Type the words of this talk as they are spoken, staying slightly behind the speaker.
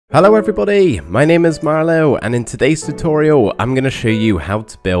Hello everybody, my name is Marlo and in today's tutorial I'm going to show you how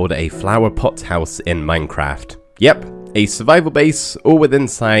to build a flower pot house in Minecraft. Yep, a survival base all with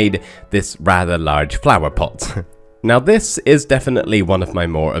inside this rather large flower pot. Now this is definitely one of my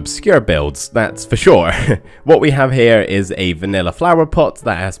more obscure builds, that's for sure. What we have here is a vanilla flower pot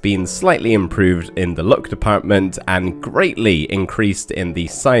that has been slightly improved in the look department and greatly increased in the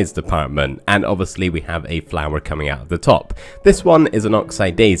size department, and obviously we have a flower coming out of the top. This one is an Oxeye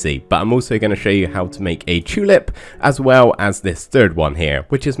Daisy, but I'm also going to show you how to make a tulip as well as this third one here,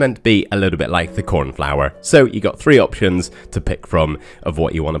 which is meant to be a little bit like the cornflower. So you got three options to pick from of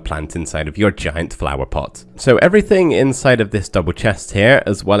what you want to plant inside of your giant flower pot. So everything inside of this double chest here,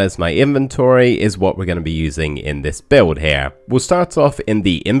 as well as my inventory, is what we're going to be using in this build here. We'll start off in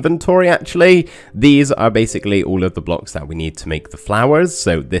the inventory actually. These are basically all of the blocks that we need to make the flowers.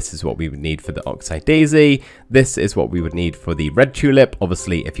 So this is what we would need for the Oxeye Daisy. This is what we would need for the red tulip.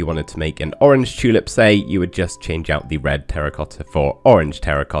 Obviously, if you wanted to make an orange tulip, say, you would just change out the red terracotta for orange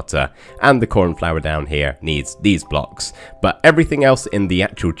terracotta. And the cornflower down here needs these blocks. But everything else in the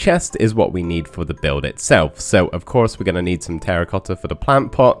actual chest is what we need for the build itself. So of course we're going to need some terracotta for the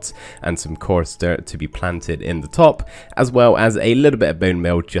plant pot and some coarse dirt to be planted in the top, as well as a little bit of bone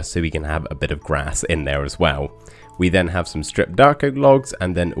meal just so we can have a bit of grass in there as well. We then have some stripped dark oak logs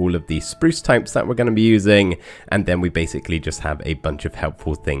and then all of the spruce types that we're going to be using, and then we basically just have a bunch of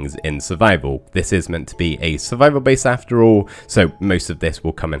helpful things in survival. This is meant to be a survival base after all, so most of this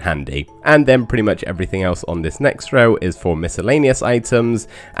will come in handy. And then pretty much everything else on this next row is for miscellaneous items,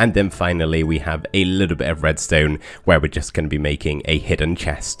 and then finally we have a little bit of redstone where we're just going to be making a hidden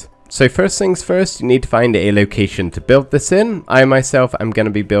chest. So first things first, you need to find a location to build this in. I myself am going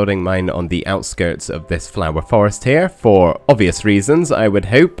to be building mine on the outskirts of this flower forest here for obvious reasons, I would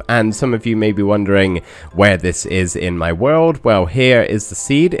hope. And some of you may be wondering where this is in my world. Well, here is the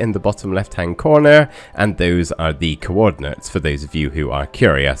seed in the bottom left hand corner, and those are the coordinates for those of you who are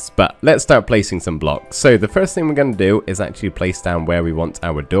curious. But let's start placing some blocks. So the first thing we're going to do is actually place down where we want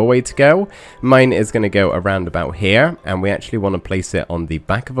our doorway to go. Mine is going to go around about here, and we actually want to place it on the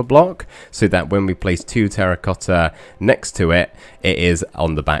back of a block, so that when we place two terracotta next to it, it is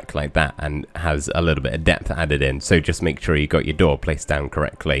on the back like that and has a little bit of depth added in. So just make sure you got your door placed down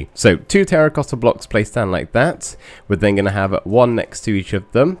correctly. So two terracotta blocks placed down like that. We're then going to have one next to each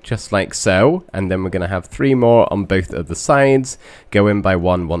of them, just like so, and then we're going to have three more on both of the sides, go in by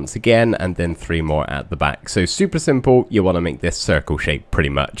one once again, and then three more at the back. So super simple. You want to make this circle shape pretty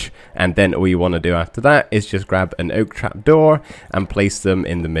much, and then all you want to do after that is just grab an oak trap door and place them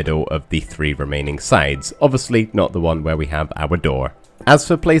in the middle of the three remaining sides, obviously not the one where we have our door. As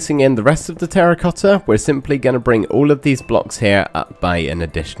for placing in the rest of the terracotta, we're simply going to bring all of these blocks here up by an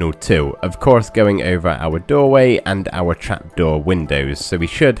additional 2, of course going over our doorway and our trapdoor windows, so we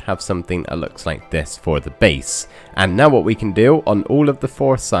should have something that looks like this for the base. And now what we can do on all of the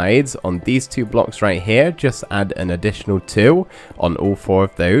 4 sides on these 2 blocks right here, just add an additional 2 on all 4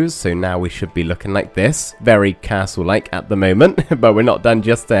 of those, so now we should be looking like this, very castle-like at the moment, but we're not done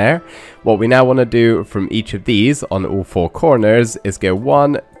just there. What we now want to do from each of these on all 4 corners is go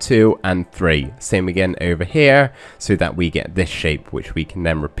 1, 2 and 3. Same again over here, so that we get this shape, which we can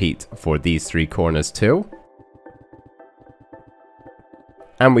then repeat for these 3 corners too.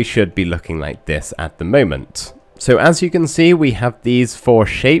 And we should be looking like this at the moment. So as you can see, we have these 4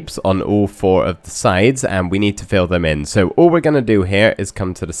 shapes on all 4 of the sides, and we need to fill them in. So all we're going to do here is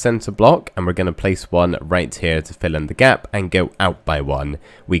come to the center block, and we're going to place one right here to fill in the gap and go out by 1.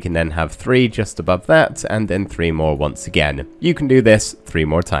 We can then have 3 just above that, and then 3 more once again. You can do this 3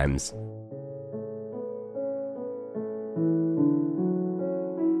 more times.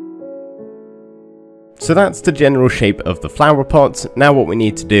 So that's the general shape of the flower pot. Now what we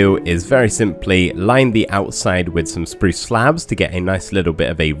need to do is very simply line the outside with some spruce slabs to get a nice little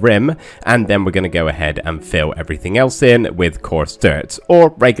bit of a rim, and then we're going to go ahead and fill everything else in with coarse dirt, or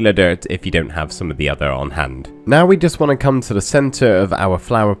regular dirt if you don't have some of the other on hand. Now we just want to come to the center of our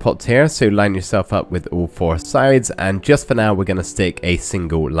flower pot here, so line yourself up with all 4 sides, and just for now we're going to stick a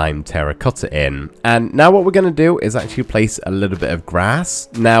single lime terracotta in. And now what we're going to do is actually place a little bit of grass.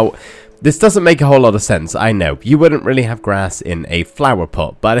 Now this doesn't make a whole lot of sense, I know. You wouldn't really have grass in a flower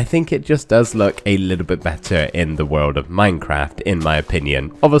pot, but I think it just does look a little bit better in the world of Minecraft, in my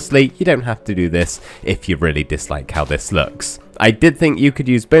opinion. Obviously, you don't have to do this if you really dislike how this looks. I did think you could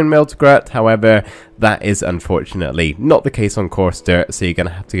use bone meal to grow it, however, that is unfortunately not the case on coarse dirt, so you're going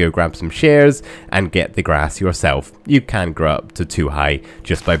to have to go grab some shears and get the grass yourself. You can grow up to 2 high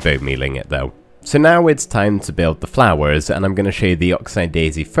just by bone mealing it though. So now it's time to build the flowers, and I'm going to show you the Oxeye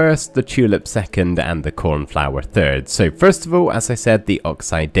Daisy first, the Tulip second, and the Cornflower third. So first of all, as I said, the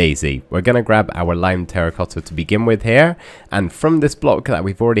Oxeye Daisy. We're going to grab our lime terracotta to begin with here, and from this block that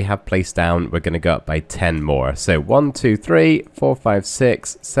we've already have placed down, we're going to go up by 10 more. So 1, 2, 3, 4, 5,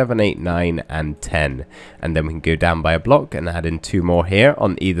 6, 7, 8, 9, and 10. And then we can go down by a block and add in 2 more here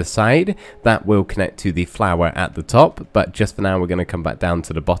on either side. That will connect to the flower at the top, but just for now, we're going to come back down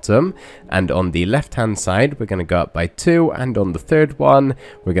to the bottom, and on the left hand side we're going to go up by 2, and on the third one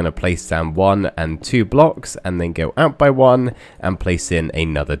we're going to place down 1 and 2 blocks, and then go out by 1 and place in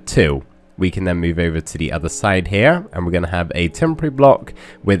another 2. We can then move over to the other side here, and we're going to have a temporary block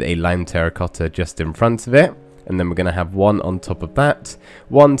with a lime terracotta just in front of it, and then we're going to have 1 on top of that,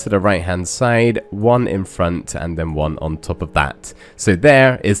 1 to the right hand side, 1 in front, and then 1 on top of that. So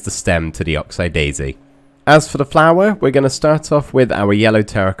there is the stem to the Oxeye Daisy. As for the flower, we're going to start off with our yellow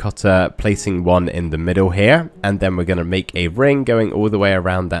terracotta, placing 1 in the middle here, and then we're going to make a ring going all the way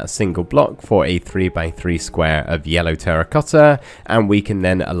around that single block for a 3x3 square of yellow terracotta, and we can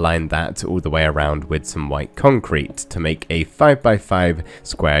then align that all the way around with some white concrete to make a 5x5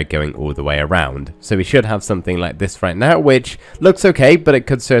 square going all the way around. So we should have something like this right now, which looks okay, but it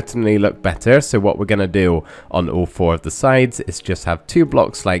could certainly look better. So what we're going to do on all 4 of the sides is just have 2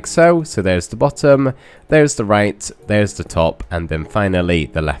 blocks like so. So there's the bottom, there's the right, there's the top, and then finally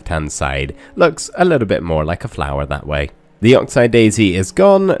the left hand side. Looks a little bit more like a flower that way. The Oxeye Daisy is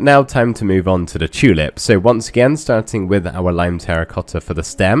gone, now time to move on to the tulip. So once again, starting with our lime terracotta for the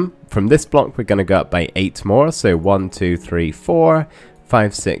stem. From this block we're going to go up by 8 more, so 1, 2, 3, 4,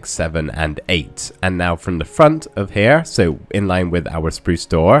 5, 6, 7, and 8. And now from the front of here, so in line with our spruce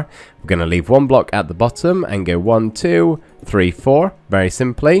door, we're going to leave 1 block at the bottom and go 1, 2, 3, 4, very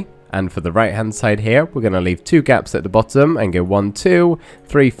simply. And for the right hand side here, we're going to leave 2 gaps at the bottom and go 1, 2,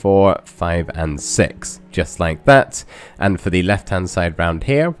 3, 4, 5, and 6. Just like that. And for the left hand side round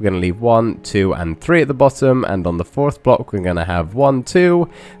here, we're going to leave 1, 2, and 3 at the bottom. And on the 4th block, we're going to have 1, 2,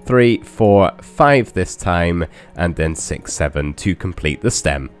 3, 4, 5 this time, and then 6, 7 to complete the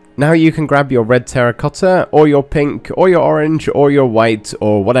stem. Now you can grab your red terracotta, or your pink, or your orange, or your white,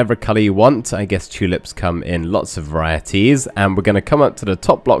 or whatever color you want. I guess tulips come in lots of varieties, and we're going to come up to the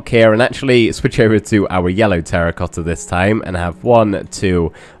top block here and actually switch over to our yellow terracotta this time and have 1,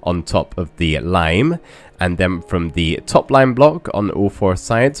 2 on top of the lime. And then from the top lime block on all 4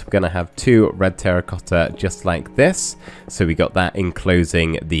 sides, we're going to have 2 red terracotta just like this. So we got that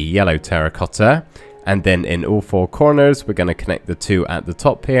enclosing the yellow terracotta. And then in all 4 corners, we're going to connect the 2 at the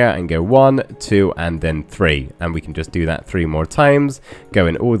top here and go 1, 2, and then 3. And we can just do that 3 more times,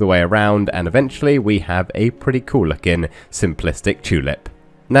 going all the way around, and eventually we have a pretty cool looking simplistic tulip.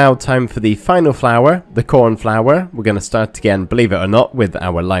 Now time for the final flower, the cornflower. We're going to start again, believe it or not, with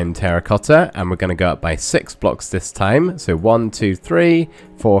our lime terracotta, and we're going to go up by 6 blocks this time. So 1, 2, 3,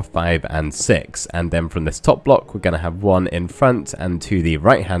 4, 5, and 6. And then from this top block, we're going to have 1 in front and to the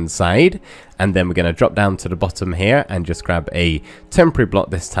right hand side. And then we're going to drop down to the bottom here and just grab a temporary block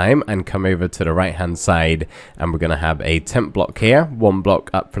this time and come over to the right hand side. And we're going to have a temp block here, 1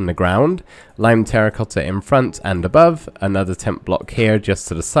 block up from the ground, lime terracotta in front and above, another temp block here just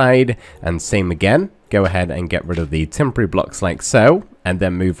to the side, and same again. Go ahead and get rid of the temporary blocks like so, and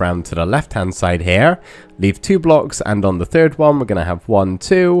then move around to the left hand side here, leave 2 blocks, and on the 3rd one we're going to have 1,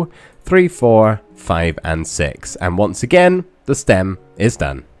 2, 3, 4, 5, and 6. And once again, the stem is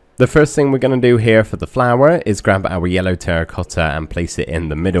done. The first thing we're going to do here for the flower is grab our yellow terracotta and place it in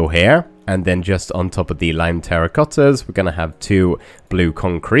the middle here. And then just on top of the lime terracottas, we're going to have 2 blue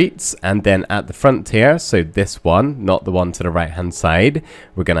concretes. And then at the front here, so this one, not the one to the right hand side,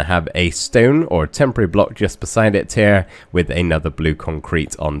 we're going to have a stone or temporary block just beside it here with another blue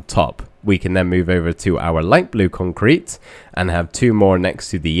concrete on top. We can then move over to our light blue concrete and have 2 more next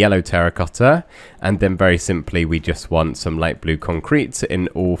to the yellow terracotta. And then very simply, we just want some light blue concrete in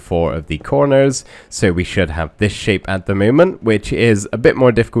all 4 of the corners. So we should have this shape at the moment, which is a bit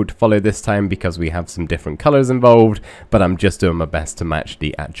more difficult to follow this time because we have some different colors involved, but I'm just doing my best to match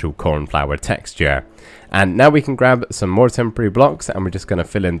the actual cornflower texture. And now we can grab some more temporary blocks, and we're just going to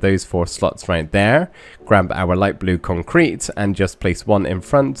fill in those 4 slots right there. Grab our light blue concrete and just place 1 in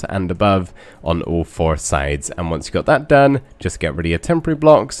front and above on all 4 sides. And once you've got that done, just get rid of your temporary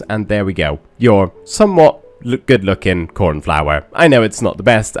blocks, and there we go. Your somewhat good looking cornflower. I know it's not the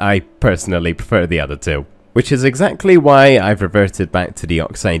best, I personally prefer the other 2. Which is exactly why I've reverted back to the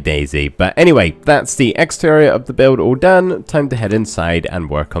Oxeye Daisy. But anyway, that's the exterior of the build all done. Time to head inside and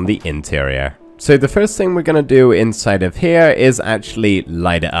work on the interior. So the first thing we're going to do inside of here is actually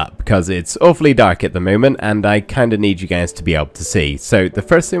light it up, because it's awfully dark at the moment and I kind of need you guys to be able to see. So the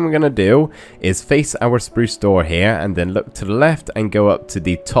first thing we're going to do is face our spruce door here and then look to the left and go up to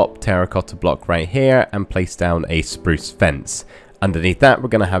the top terracotta block right here and place down a spruce fence. Underneath that, we're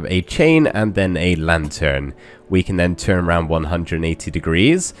going to have a chain and then a lantern. We can then turn around 180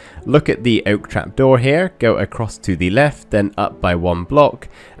 degrees, look at the oak trapdoor here, go across to the left, then up by 1 block,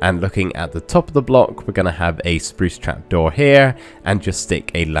 and looking at the top of the block, we're going to have a spruce trapdoor here, and just stick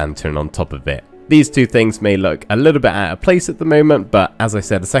a lantern on top of it. These two things may look a little bit out of place at the moment, but as I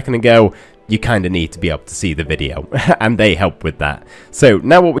said a second ago, you kind of need to be able to see the video, and they help with that. So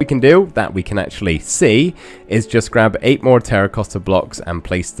now what we can do, that we can actually see, is just grab 8 more terracotta blocks and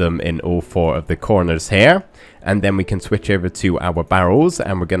place them in all 4 of the corners here. And then we can switch over to our barrels,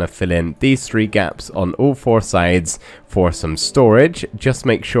 and we're going to fill in these 3 gaps on all 4 sides for some storage. Just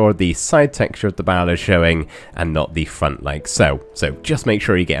make sure the side texture of the barrel is showing and not the front like so. So just make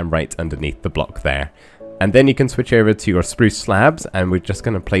sure you get them right underneath the block there. And then you can switch over to your spruce slabs, and we're just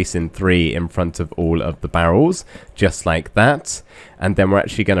going to place in 3 in front of all of the barrels, just like that. And then we're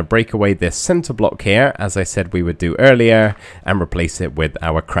actually going to break away this center block here, as I said we would do earlier, and replace it with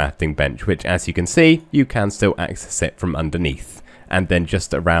our crafting bench, which, as you can see, you can still access it from underneath. And then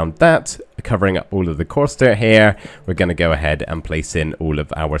just around that, covering up all of the coarse dirt here, we're going to go ahead and place in all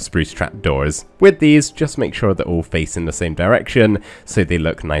of our spruce trapdoors. With these, just make sure they're all facing the same direction so they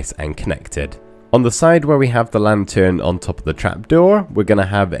look nice and connected. On the side where we have the lantern on top of the trapdoor, we're going to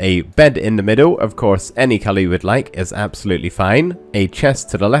have a bed in the middle. Of course, any color you would like is absolutely fine. A chest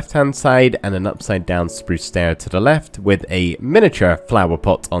to the left hand side and an upside down spruce stair to the left with a miniature flower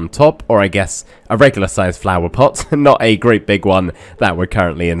pot on top, or I guess a regular size flower pot, not a great big one that we're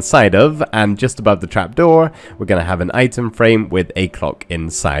currently inside of. And just above the trapdoor, we're going to have an item frame with a clock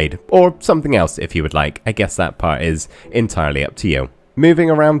inside, or something else if you would like. I guess that part is entirely up to you.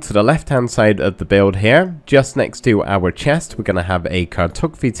 Moving around to the left hand side of the build here, just next to our chest, we're going to have a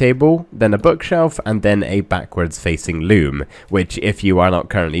cartography table, then a bookshelf, and then a backwards facing loom, which if you are not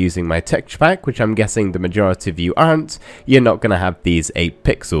currently using my texture pack, which I'm guessing the majority of you aren't, you're not going to have these 8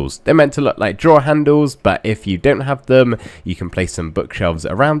 pixels. They're meant to look like drawer handles, but if you don't have them, you can place some bookshelves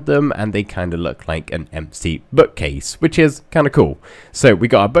around them and they kind of look like an empty bookcase, which is kind of cool. So we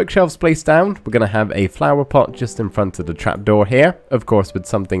got our bookshelves placed down, we're going to have a flower pot just in front of the trapdoor here, of course with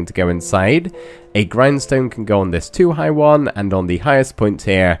something to go inside. A grindstone can go on this 2-high one, and on the highest point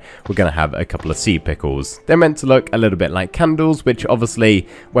here we're going to have a couple of seed pickles. They're meant to look a little bit like candles, which obviously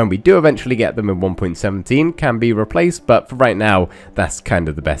when we do eventually get them in 1.17 can be replaced, but for right now that's kind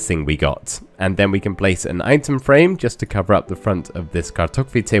of the best thing we got. And then we can place an item frame just to cover up the front of this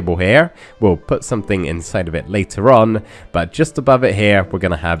cartography table here. We'll put something inside of it later on, but just above it here we're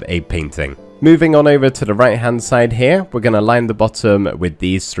going to have a painting. Moving on over to the right hand side here, we're going to line the bottom with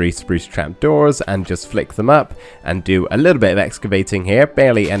these 3 spruce trapdoors and just flick them up and do a little bit of excavating here,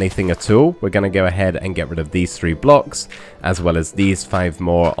 barely anything at all. We're going to go ahead and get rid of these 3 blocks, as well as these 5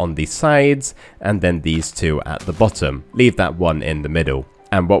 more on the sides, and then these 2 at the bottom. Leave that one in the middle.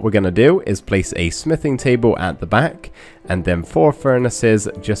 And what we're going to do is place a smithing table at the back, and then 4 furnaces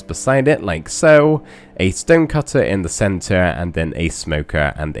just beside it like so, a stone cutter in the center, and then a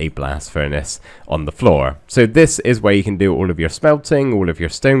smoker and a blast furnace on the floor. So this is where you can do all of your smelting, all of your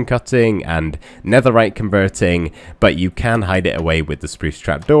stone cutting and netherite converting, but you can hide it away with the spruce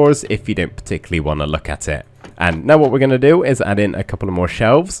trapdoors if you don't particularly want to look at it. And now what we're going to do is add in a couple of more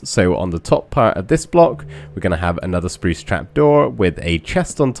shelves. So on the top part of this block, we're going to have another spruce trapdoor with a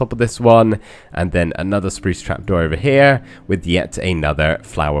chest on top of this one, and then another spruce trapdoor over here with yet another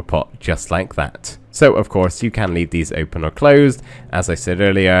flower pot just like that. So of course you can leave these open or closed, as I said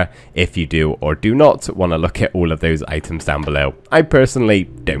earlier, if you do or do not want to look at all of those items down below. I personally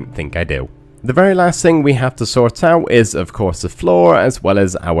don't think I do. The very last thing we have to sort out is of course the floor, as well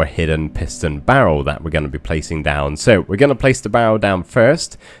as our hidden piston barrel that we're going to be placing down. So we're going to place the barrel down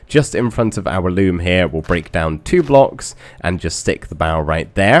first, just in front of our loom here. We'll break down 2 blocks and just stick the barrel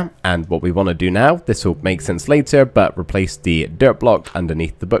right there. And what we want to do now, this will make sense later, but replace the dirt block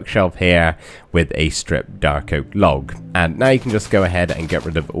underneath the bookshelf here with a stripped dark oak log. And now you can just go ahead and get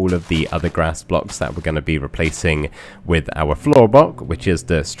rid of all of the other grass blocks that we're going to be replacing with our floor block, which is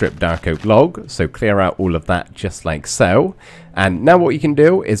the stripped dark oak log. So clear out all of that just like so. And now what you can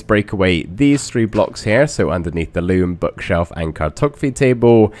do is break away these 3 blocks here, so underneath the loom, bookshelf and cartography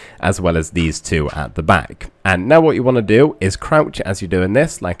table, as well as these 2 at the back. And now what you want to do is crouch as you're doing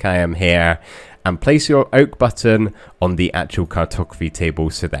this, like I am here, and place your oak button on the actual cartography table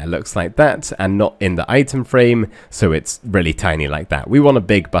so that it looks like that and not in the item frame, so it's really tiny like that. We want a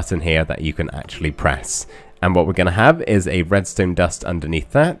big button here that you can actually press. And what we're going to have is a redstone dust underneath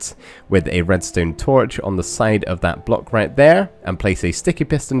that, with a redstone torch on the side of that block right there, and place a sticky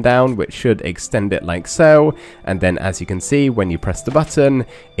piston down, which should extend it like so. And then as you can see, when you press the button,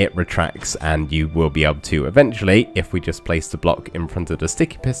 it retracts, and you will be able to eventually, if we just place the block in front of the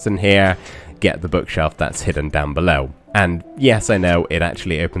sticky piston here, get the bookshelf that's hidden down below. And yes, I know it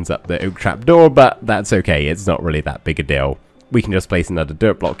actually opens up the oak trap door, but that's okay, it's not really that big a deal. We can just place another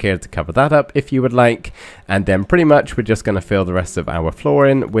dirt block here to cover that up if you would like, and then pretty much we're just going to fill the rest of our floor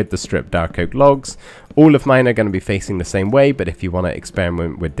in with the stripped dark oak logs. All of mine are going to be facing the same way, but if you want to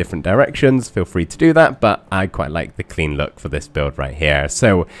experiment with different directions, feel free to do that, but I quite like the clean look for this build right here.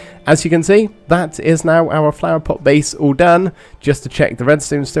 So, as you can see, that is now our flower pot base all done. Just to check the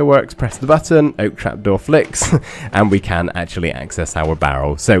redstone still works, press the button, oak trapdoor flicks, and we can actually access our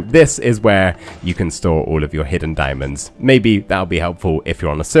barrel. So this is where you can store all of your hidden diamonds. Maybe that'll be helpful if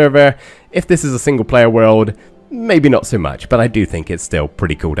you're on a server. If this is a single player world, maybe not so much, but I do think it's still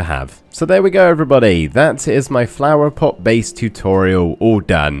pretty cool to have. So there we go, everybody. That is my flower pot base tutorial all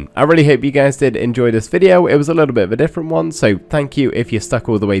done. I really hope you guys did enjoy this video. It was a little bit of a different one, so thank you if you stuck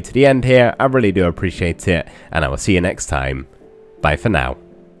all the way to the end here. I really do appreciate it, and I will see you next time. Bye for now.